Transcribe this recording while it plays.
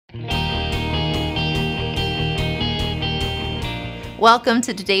Welcome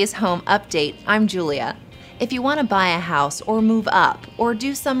to today's home update. I'm Julia. If you want to buy a house or move up or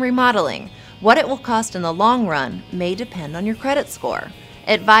do some remodeling, what it will cost in the long run may depend on your credit score.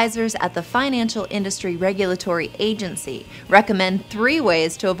 Advisors at the Financial Industry Regulatory Agency recommend 3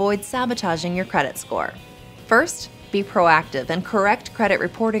 ways to avoid sabotaging your credit score. First, be proactive and correct credit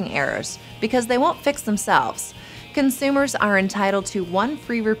reporting errors because they won't fix themselves. Consumers are entitled to 1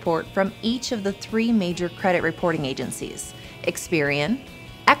 free report from each of the 3 major credit reporting agencies: Experian,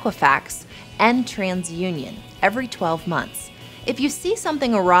 Equifax, and TransUnion every 12 months. If you see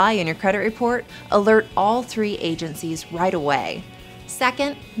something awry in your credit report, alert all 3 agencies right away.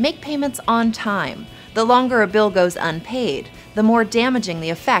 Second, make payments on time. The longer a bill goes unpaid, the more damaging the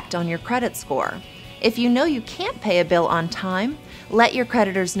effect on your credit score. If you know you can't pay a bill on time, let your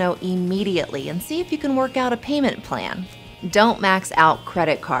creditors know immediately and see if you can work out a payment plan. Don't max out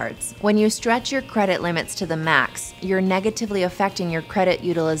credit cards. When you stretch your credit limits to the max, you're negatively affecting your credit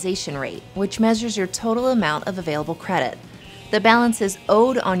utilization rate, which measures your total amount of available credit. The balances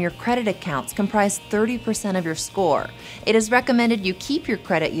owed on your credit accounts comprise 30% of your score. It is recommended you keep your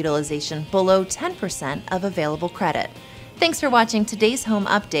credit utilization below 10% of available credit. Thanks for watching today's home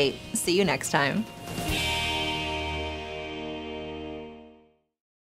update. See you next time.